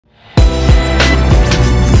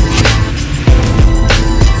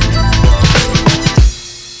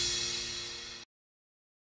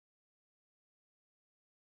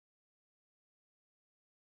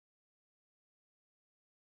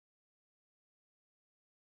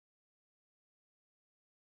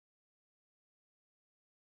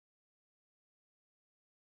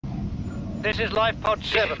This is Life Pod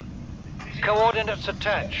 7. Coordinates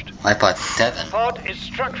attached. Life Pod 7? Pod is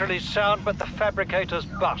structurally sound, but the fabricator's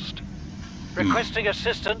bust. Requesting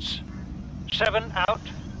assistance. 7 out.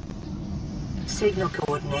 Signal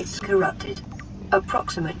coordinates corrupted.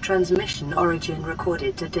 Approximate transmission origin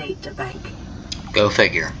recorded to data bank. Go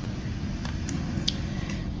figure.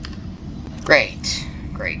 Great.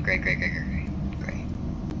 Great.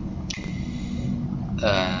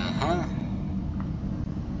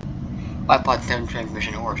 Life Pod 7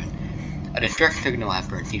 transmission origin. A distress signal has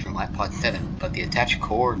been received from Life Pod 7, but the attached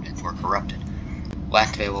coordinates were corrupted.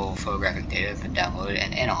 Last available photographic data has been downloaded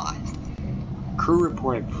and analyzed. Crew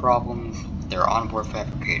reported problems with their onboard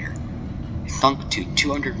fabricator. It sunk to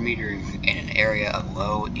 200 meters in an area of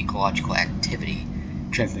low ecological activity.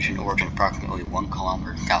 Transmission origin approximately 1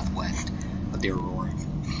 kilometer southwest of the Aurora's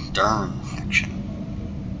stern section.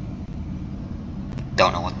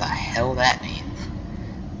 Don't know what the hell that means.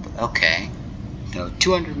 But okay. So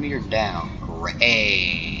 200 meters down.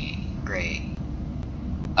 Great.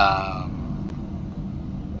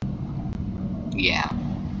 Yeah.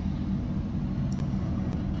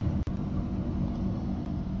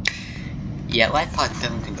 Yeah, Life Pod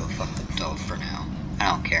 7 can go fuck themselves for now. I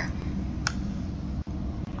don't care.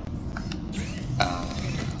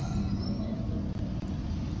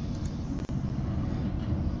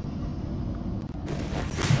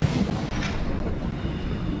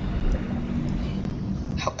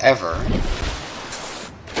 However,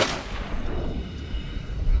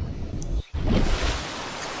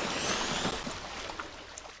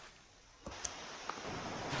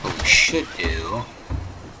 what we should do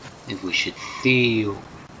is we should see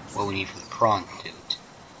what we need for the prawn suit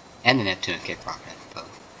and the Neptune escape rocket, I suppose.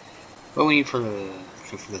 What we need for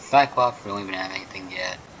the Cyclops, we don't even have anything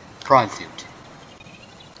yet. Prawn suit,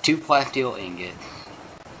 2 plasteel ingots,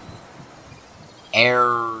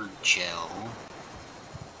 air gel,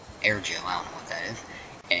 I don't know what that is,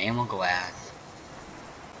 enamel glass,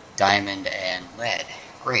 diamond, and lead.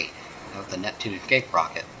 Great. That was the Neptune escape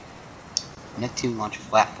rocket. Neptune launch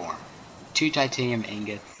platform, 2 titanium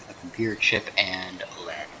ingots, a computer chip, and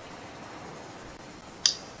lead.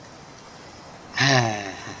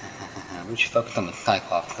 We should focus on the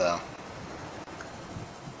Cyclops though.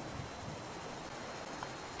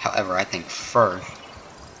 However, I think first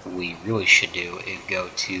what we really should do is go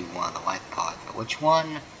to one of the life pods. But which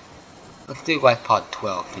one? Let's do Life Pod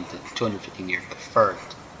 12 since it's 250 meters, but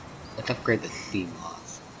first, let's upgrade the sea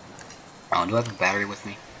moths. Oh, do I have a battery with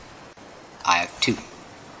me? I have 2.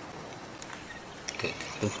 Good,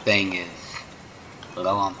 this thing is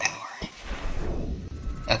low on power.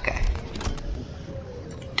 Okay.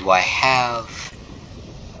 Do I have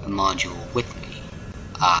the module with me?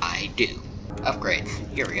 I do. Upgrades.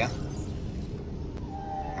 Here we go.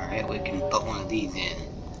 Alright, we can put one of these in.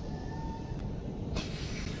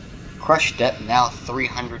 Crush depth now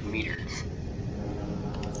 300 meters.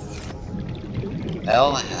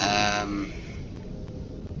 Well,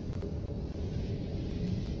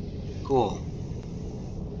 cool.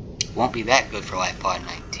 Won't be that good for Life Pod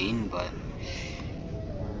 19, but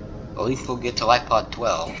at least we'll get to Life Pod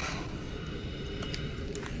 12.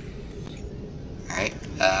 Alright,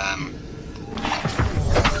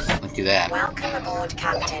 let's do that. Welcome aboard,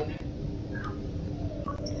 Captain.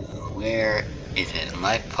 Where is it?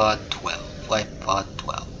 Life Pod 12. Life Pod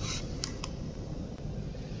 12.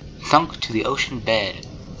 Sunk to the ocean bed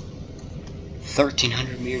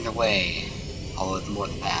 1,300 meters away. Although it's more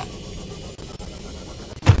than that.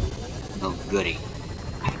 Oh goody.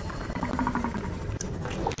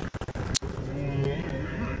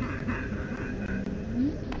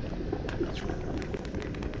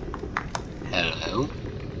 Hello?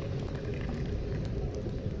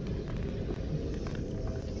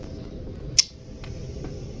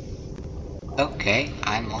 Okay,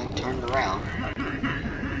 I'm all turned around.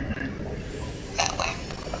 That way.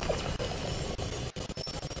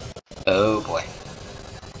 Oh boy.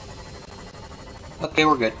 Okay,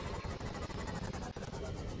 we're good.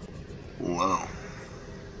 Whoa.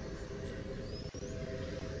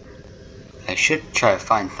 I should try to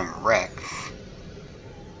find some wrecks.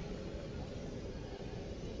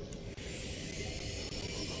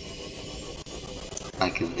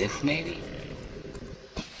 Like this, maybe?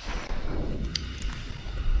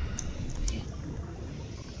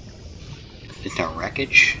 Is there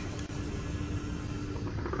wreckage?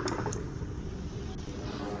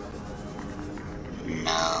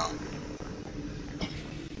 No.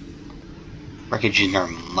 Wreckages are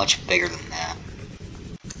much bigger than that.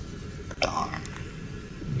 Darn.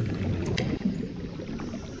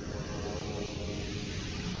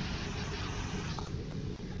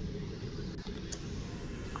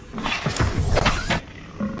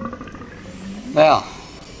 Well,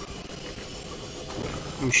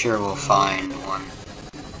 I'm sure we'll find one.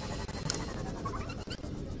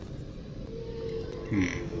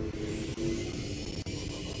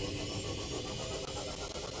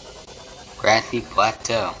 Grassy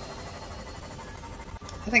Plateau.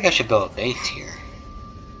 I think I should build a base here.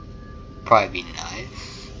 Probably be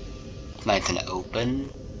nice. It's nice and open.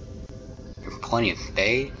 There's plenty of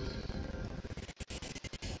space.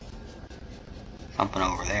 Something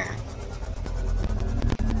over there.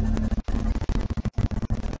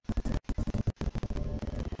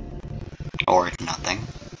 Or it's nothing.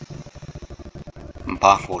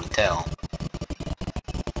 Impossible to tell.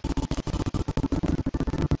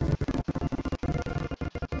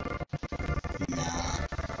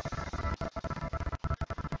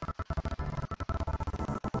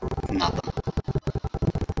 Nothing.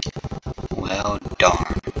 Well,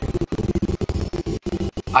 darn.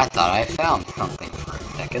 I thought I found something for a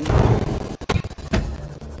second.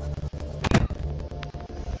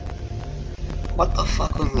 What the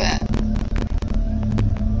fuck was that?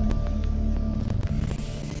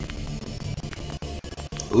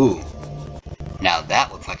 Ooh. Now that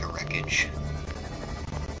looks like a wreckage.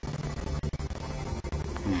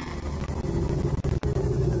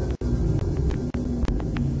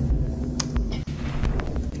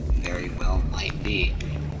 Very well might be.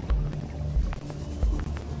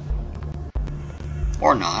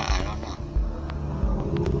 Or not, I don't know.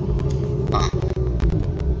 Huh.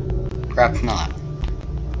 Perhaps not.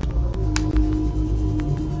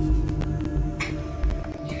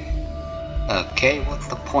 Okay, what's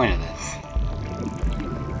the point of this?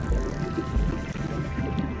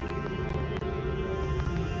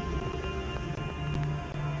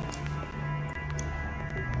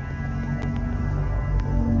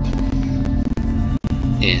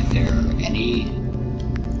 Is there any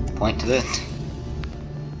point to this?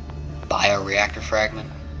 Bioreactor fragment?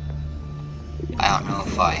 I don't know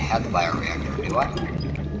if I have the bioreactor, do I?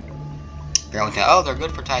 Everyone's saying, oh, they're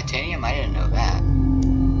good for titanium? I didn't know that.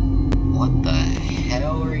 What the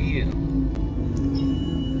hell are you?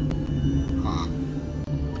 Huh.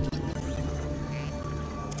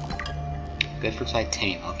 Good for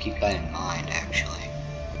titanium, I'll keep that in mind, actually.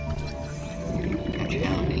 Don't you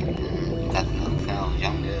know me? That's no challenge,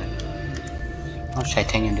 I'm good. How much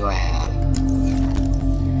titanium do I have?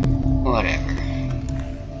 Whatever.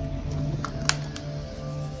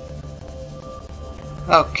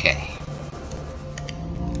 Okay.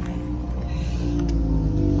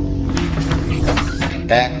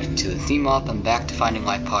 Back to the theme up and back to finding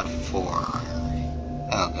life pod 4. Oh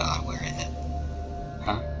god, where is it?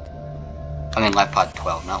 Huh? I mean life pod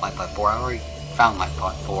 12, not life pod 4. I already found life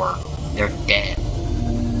pod 4. They're dead.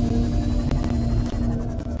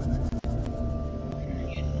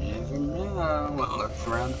 You never know what lurks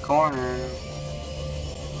around the corner.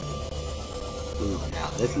 Ooh, now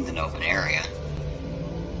this is an open area.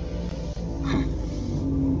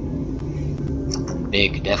 Something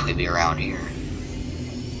big could definitely be around here.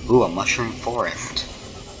 Ooh, a mushroom forest.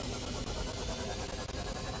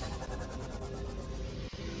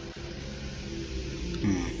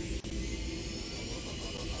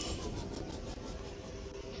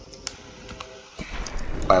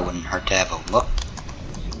 Probably wouldn't hurt to have a look.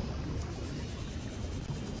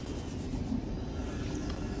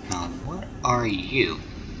 Now, what are you?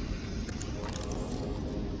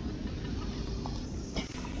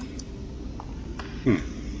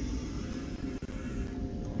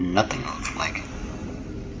 Nothing looks like.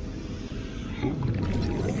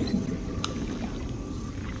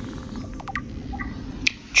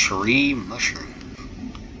 Tree mushroom.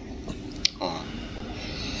 Oh,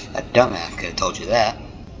 a dumbass could have told you that.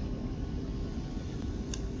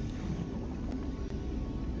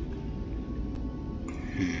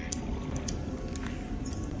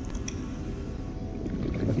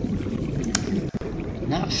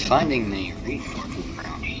 Not finding many resources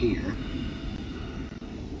around here.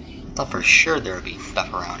 Thought for sure there would be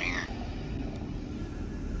stuff around here.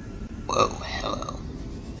 Whoa, hello.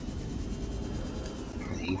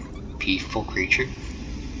 Are these peaceful creatures?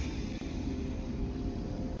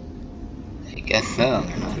 I guess so,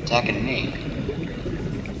 they're not attacking me.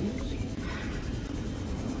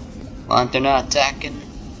 Well, if they're not attacking,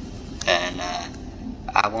 then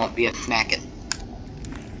I won't be a smacking.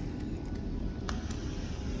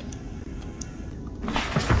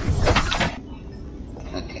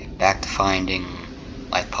 Back to finding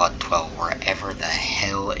life pod 12, wherever the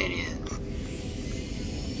hell it is.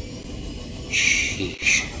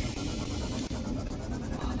 Sheesh.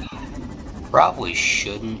 Probably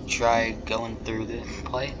shouldn't try going through this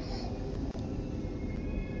place.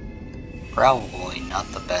 Probably not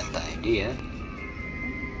the best idea.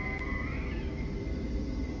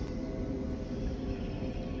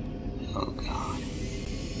 Oh god.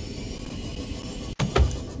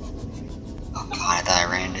 Oh god, I thought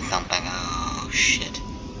I ran into something. Oh shit.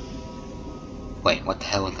 Wait, what the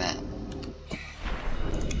hell was that?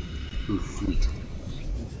 Ooh, sweet.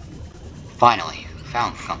 Finally,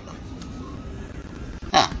 found something.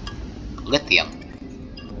 Huh. Lithium.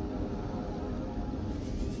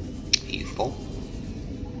 Useful.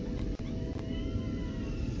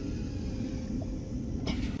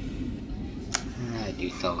 I do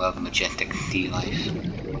so love majestic sea life.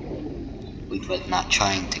 At least it's not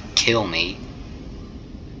trying to kill me.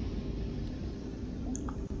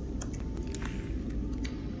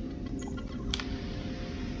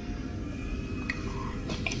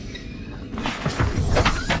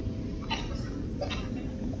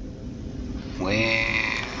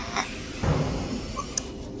 Where?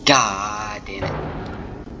 God damn it.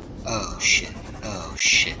 Oh shit. Oh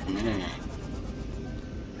shit. No.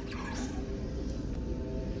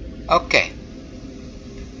 Okay.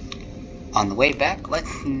 On the way back,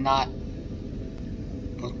 let's not...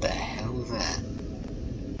 What the hell is that?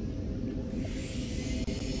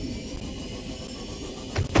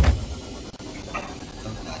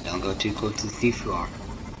 Oh god, don't go too close to the seafloor.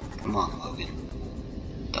 Come on, Logan.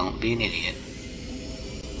 Don't be an idiot.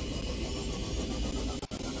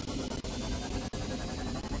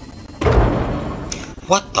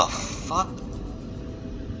 What the fuck?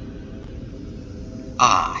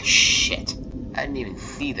 Ah, shit. I didn't even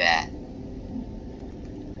see that.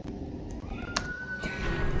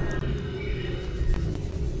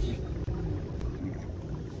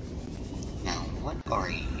 Now, what are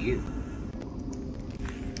you?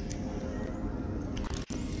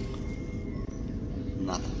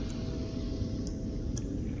 Nothing.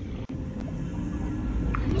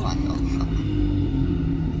 No, I know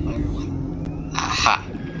something. Where was it? Aha!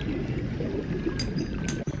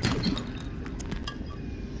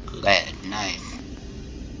 Lead, nice.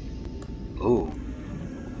 Ooh.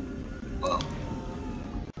 Whoa.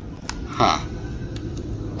 Huh.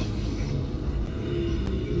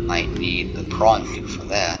 Might need the prawn suit for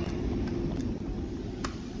that.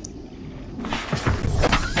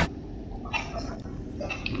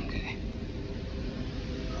 Okay.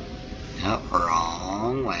 Nope,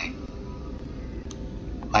 wrong way.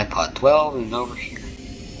 iPod 12 is over here.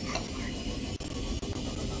 Somewhere.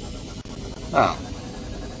 Oh.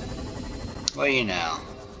 Well, you know.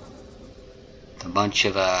 It's a bunch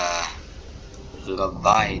of,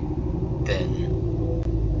 Leviathan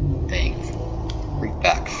things.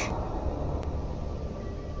 Reapbacks.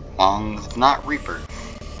 Long as it's not Reapers.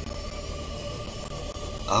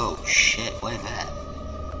 Oh, shit, what is that?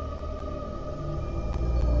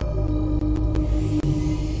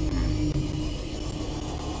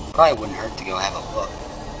 Probably wouldn't hurt to go have a look.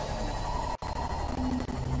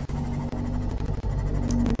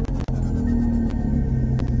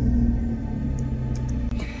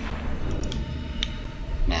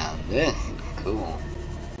 Now this is cool.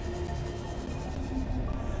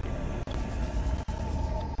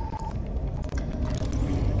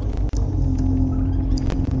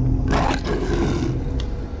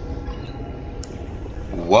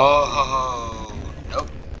 Whoa! Nope.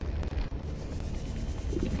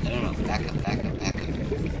 No, back up.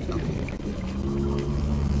 Nope.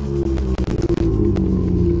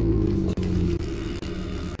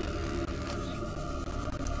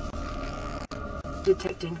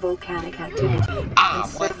 Detecting volcanic activity and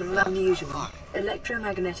several unusual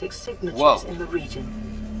electromagnetic signatures in the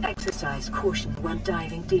region. Exercise caution when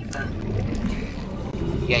diving deeper.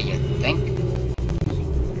 Yeah, you think?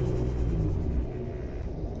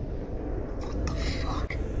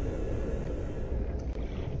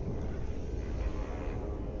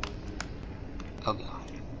 Oh god.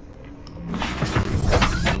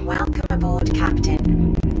 Welcome aboard,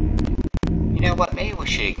 Captain. You know what, maybe we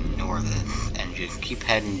should ignore this and just keep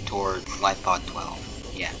heading towards iPod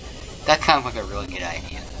 12. Yeah, that sounds like a really good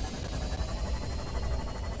idea.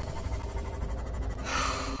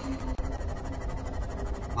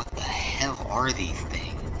 What the hell are these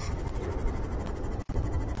things?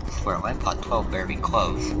 I swear, iPod 12 better be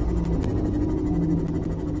close.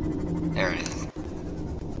 There it is.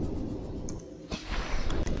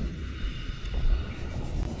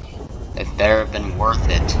 It better have been worth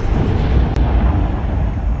it.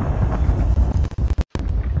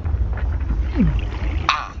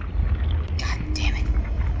 Ah! God damn it.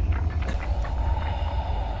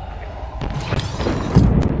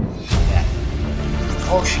 Yeah.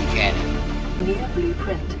 Propulsion cannon. New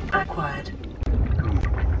blueprint acquired.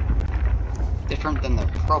 Different than the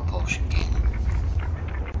propulsion cannon.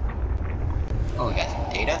 Oh, we got some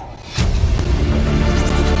data.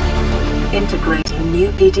 Integrating new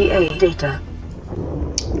PDA data.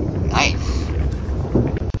 Nice.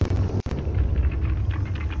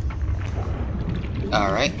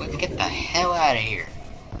 Alright, let's get the hell out of here.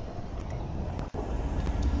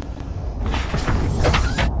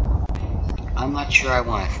 I'm not sure I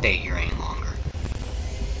want to stay here any longer.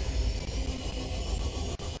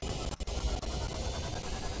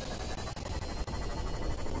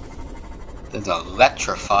 There's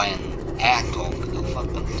electrifying assholes that go fuck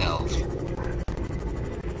themselves.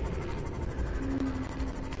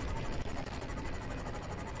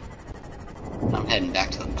 I'm heading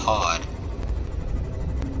back to the pod.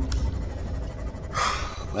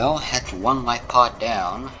 Well, that's one life pod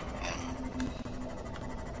down, and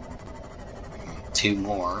 2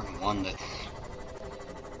 more. One that's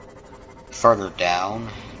further down,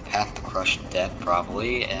 past the crushed deck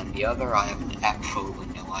probably, and the other I have absolutely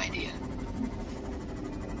no idea.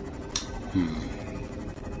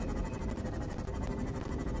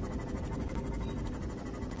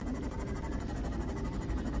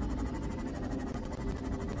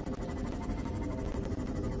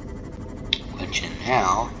 Which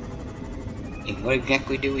now, what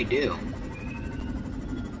exactly do we do?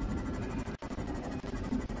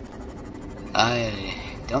 I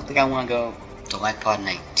don't think I want to go to Life Pod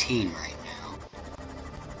 19 right now.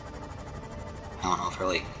 I don't know if I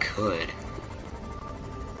really could.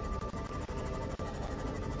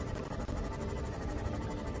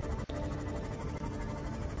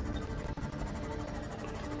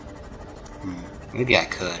 Maybe I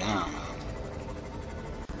could, I don't know.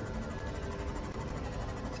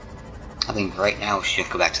 I think right now we should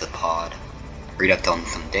just go back to the pod, read up on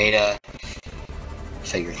some data,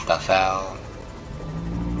 figure stuff out,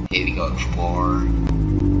 maybe go explore. I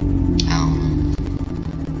don't know.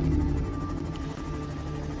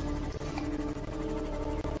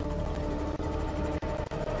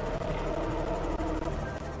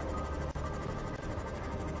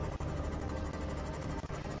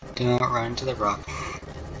 Don't run into the rock.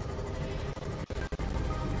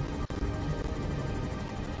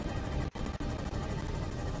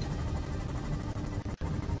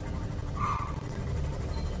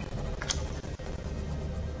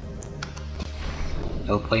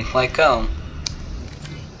 No place like home.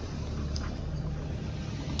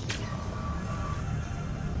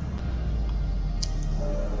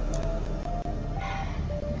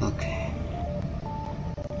 Okay.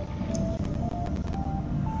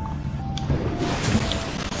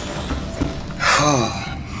 Oh,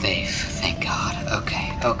 safe. Thank God.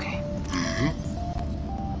 Okay. Okay.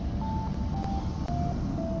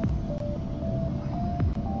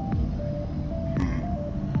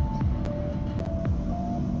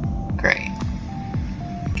 Great.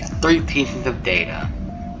 Got 3 pieces of data.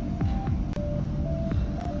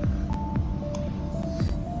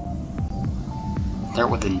 Start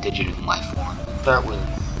with indigenous life form. Start with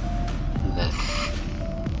this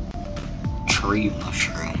tree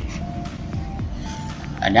mushrooms.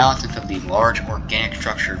 Analysis of these large organic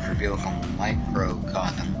structures reveals a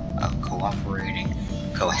microcosm of cohabitating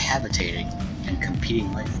and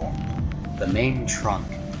competing life forms. The main trunk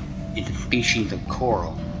is a species of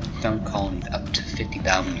coral, some colonies up to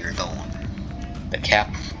 50,000 years old. The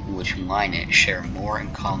caps which line it share more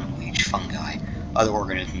in common with each fungi. Other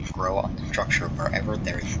organisms grow on the structure wherever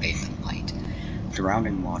there is space and light.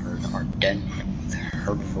 Surrounding waters are dense with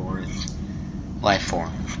herbivorous life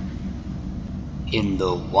forms in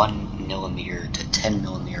the 1 millimeter to 10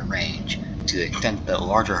 millimeter range, to the extent that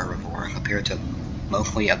larger herbivores appear to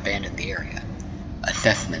mostly abandon the area.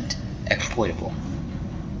 Assessment exploitable.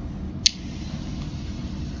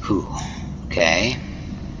 Okay.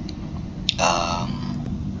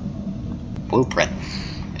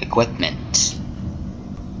 Blueprints. Equipment.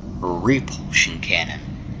 Repulsion cannon.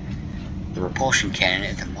 The repulsion cannon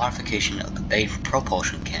is a modification of the base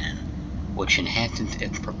propulsion cannon, which enhances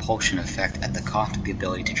its propulsion effect at the cost of the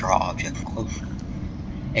ability to draw objects closer.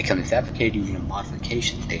 It can be fabricated using a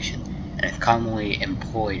modification station, and is commonly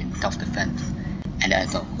employed in self-defense, and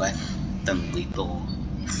as a less than lethal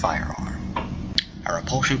firearm. A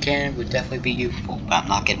repulsion cannon would definitely be useful, but I'm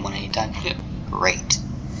not getting one anytime soon. Great.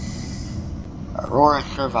 Aurora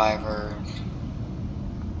survivors.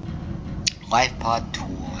 Life Pod 12.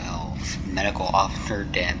 Medical Officer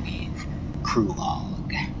Danby's crew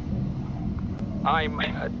log. I'm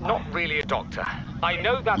not really a doctor. I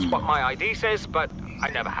know that's what my ID says, but I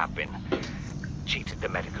never have been. Cheated the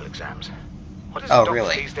medical exams. What does a doctor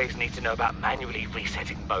these days need to know about manually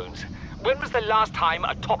resetting bones? When was the last time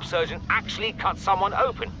a top surgeon actually cut someone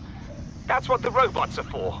open? That's what the robots are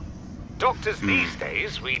for. Doctors these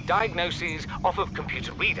days read diagnoses off of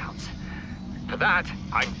computer readouts. For that,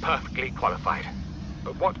 I'm perfectly qualified.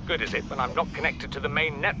 But what good is it when I'm not connected to the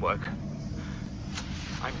main network?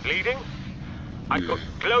 I'm bleeding. I've got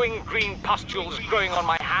glowing green pustules growing on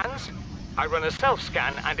my hands. I run a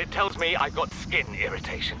self-scan and it tells me I've got skin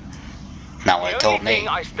irritation. Not what it told me. The only thing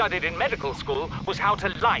I studied in medical school was how to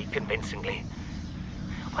lie convincingly.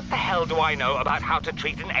 What the hell do I know about how to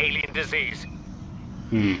treat an alien disease?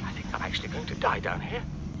 I think I'm actually going to die down here.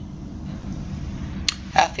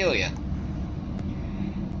 I feel ya.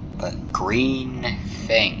 But green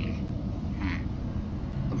thing.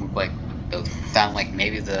 Look like, those sound like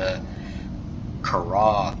maybe the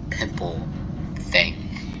Kara pimple thing.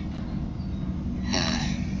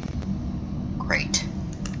 Great.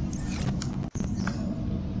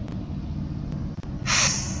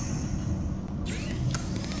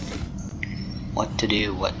 What to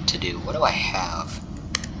do, what to do. What do I have?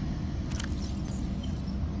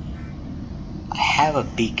 I have a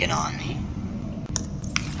beacon on me.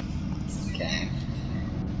 Okay.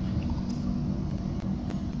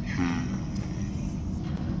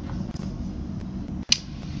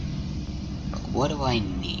 But what do I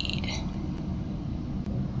need?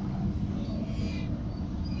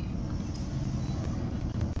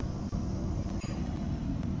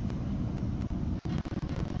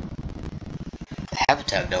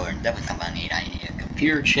 Habitat builder, definitely something I need. I need a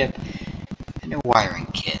computer chip and a wiring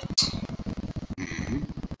kit.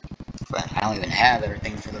 But I don't even have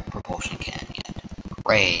everything for the propulsion cannon yet.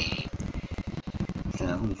 Great. So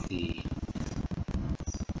let me see.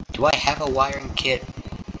 Do I have a wiring kit?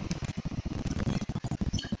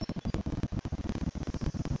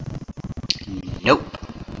 Nope.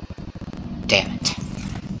 Damn it.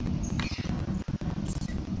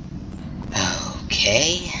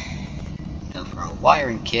 Okay. So for a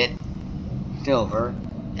wiring kit, silver,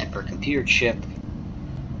 and for a computer chip,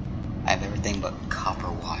 I have everything but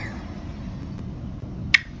copper wire.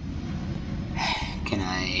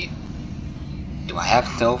 Do I have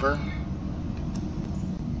silver?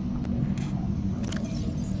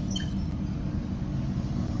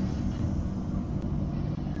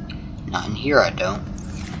 Not in here, I don't.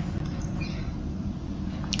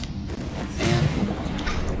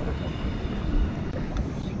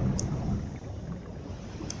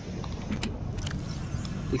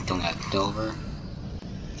 We don't have silver.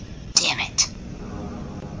 Damn it.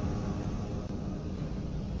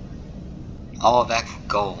 All of that's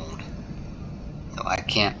gold. So I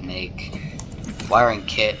can't make wiring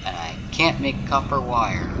kit and I can't make copper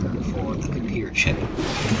wire for the computer chip.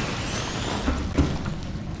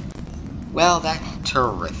 Well, that's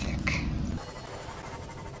terrific.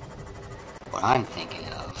 What I'm thinking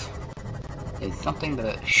of is something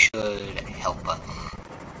that should help us.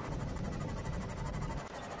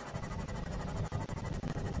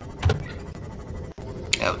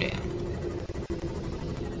 Oh damn.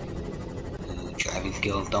 Ooh, driving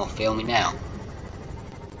skills don't fail me now.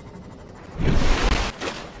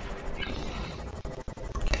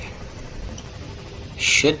 Okay.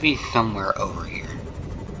 Should be somewhere over here.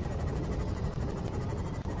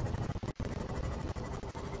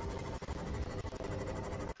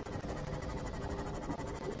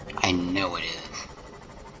 I know it is.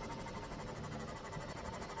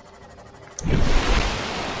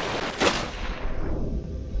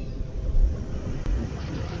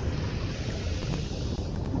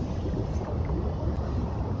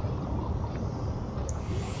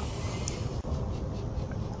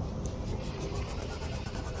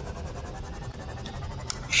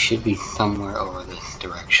 Should be somewhere over this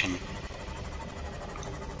direction.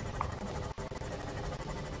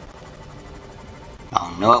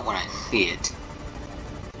 I'll know it when I see it.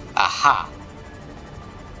 Aha!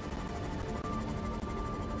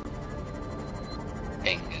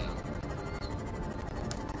 Bingo.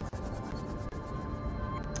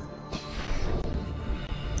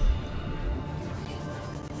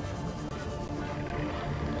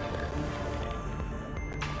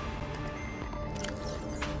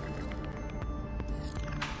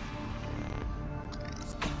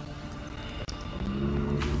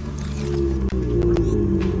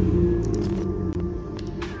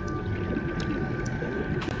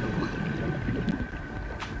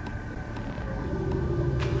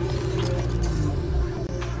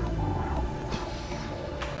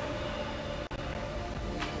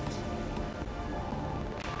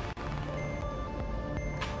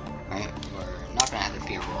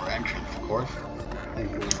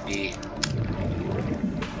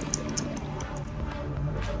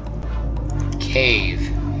 Cave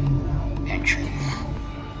entrance.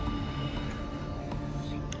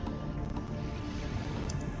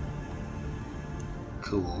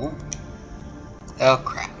 Cool. Oh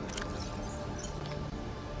crap.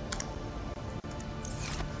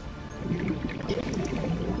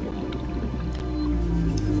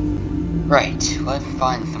 Right, let's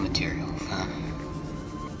find some materials, huh?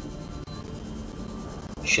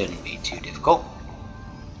 Shouldn't be too difficult.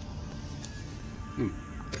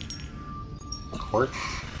 Quartz,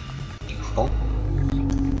 useful.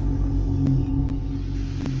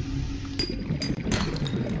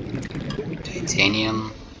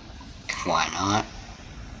 Titanium, why not?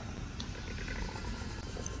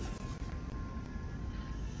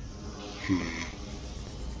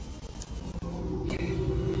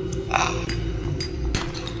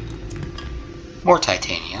 More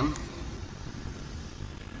titanium.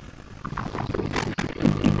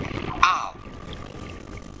 Ow!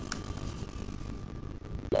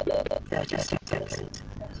 36%.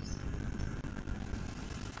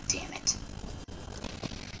 Damn it.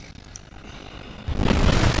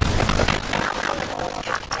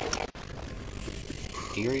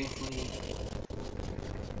 Seriously?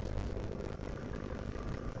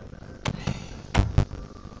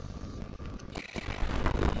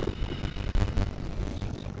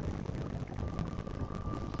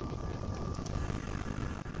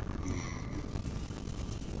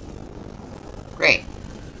 Great.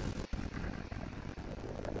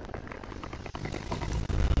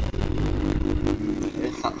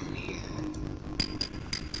 There's something here.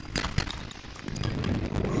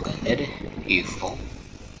 Lead, useful.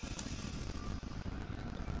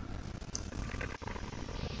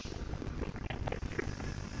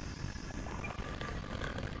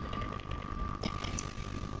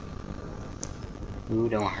 Ooh,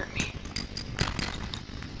 don't hurt me.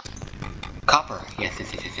 Copper, yes.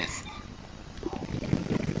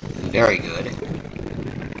 Very good.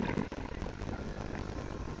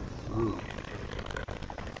 Ooh.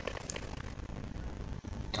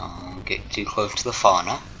 Don't get too close to the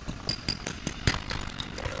fauna.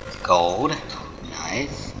 Gold,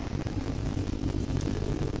 nice.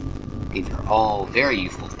 These are all very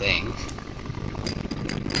useful things.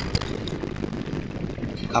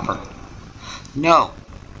 Copper. No!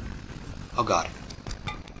 Oh god.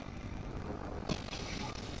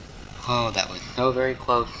 Oh, that was so very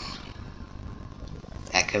close.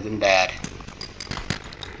 That could have been bad.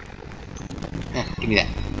 Give me that.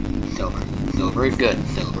 Silver. Silver is good.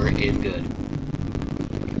 Silver is good.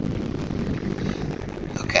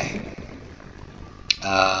 Okay.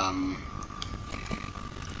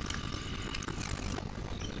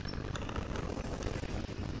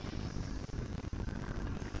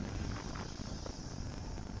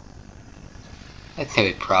 I'd say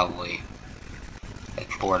we probably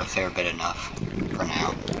explored a fair bit enough for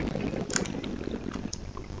now.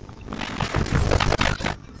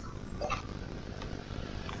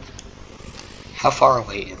 How far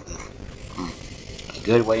away is this? A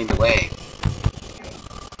good ways away.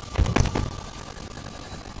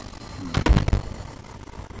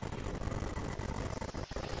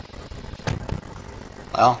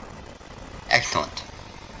 Well, excellent.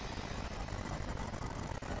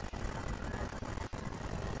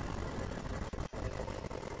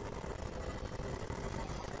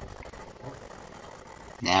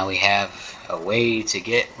 Now we have a way to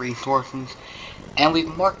get resources, and we've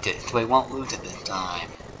marked it so we won't lose it this time.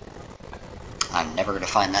 I'm never going to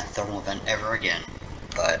find that thermal vent ever again,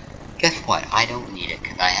 but guess what? I don't need it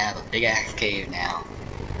because I have a big ass cave now.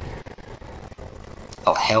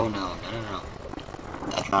 Oh hell no, no.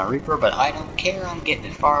 That's not a Reaper, but I don't care. I'm getting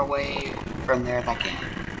as far away from there as I can.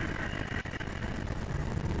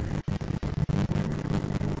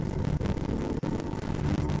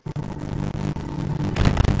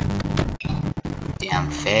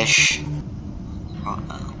 Damn fish.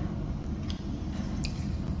 Uh-oh.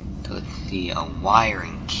 So let's see, a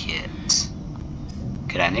wiring kit.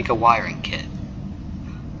 Could I make a wiring kit?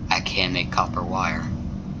 I can make copper wire.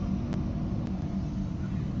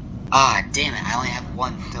 Ah, damn it, I only have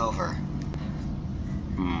one silver.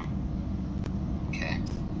 Okay.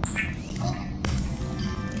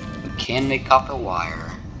 We can make copper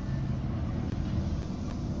wire.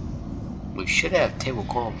 We should have table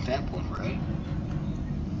coral samples, right?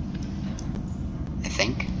 I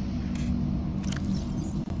think.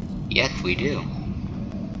 Yes, we do.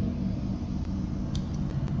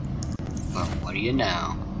 Well, what do you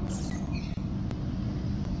know?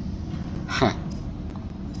 Huh.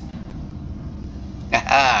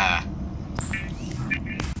 Haha!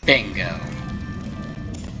 Bingo!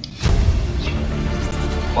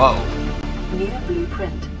 Whoa! New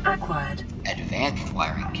blueprint acquired. Advanced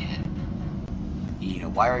wiring kit. You need a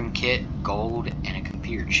wiring kit, gold, and a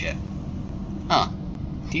computer chip. Huh.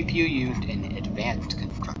 CPU used in advanced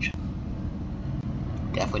construction.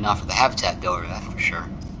 Definitely not for the habitat builder, that's for sure.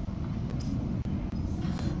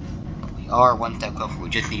 But we are one step closer. We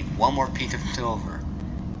just need one more piece of silver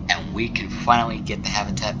and we can finally get the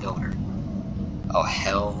habitat builder. Oh,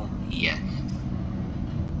 hell yes.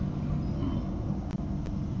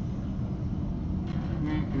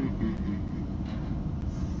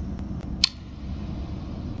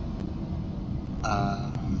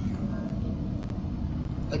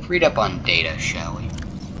 Let's read up on data, shall we?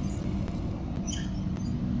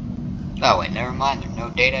 Oh wait, never mind, there's no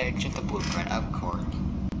data, it's just a blueprint, of course.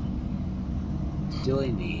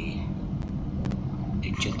 Silly me.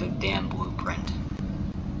 It's just a damn blueprint.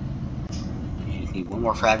 You just need one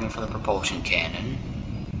more fragment for the propulsion cannon.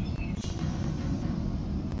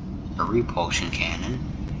 A repulsion cannon.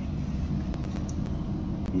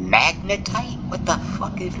 Magnetite? What the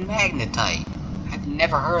fuck is magnetite? I've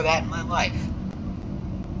never heard of that in my life.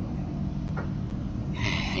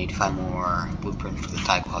 I need to find more blueprints for the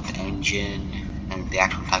Cyclops engine and the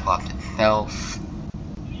actual Cyclops itself.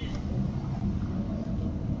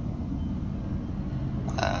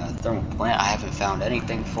 Thermal plant I haven't found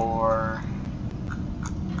anything for.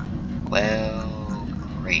 Well,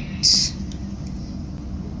 great.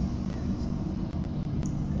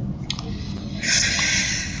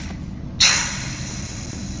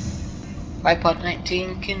 iPod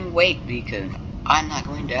 19 can wait because I'm not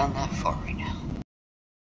going down that far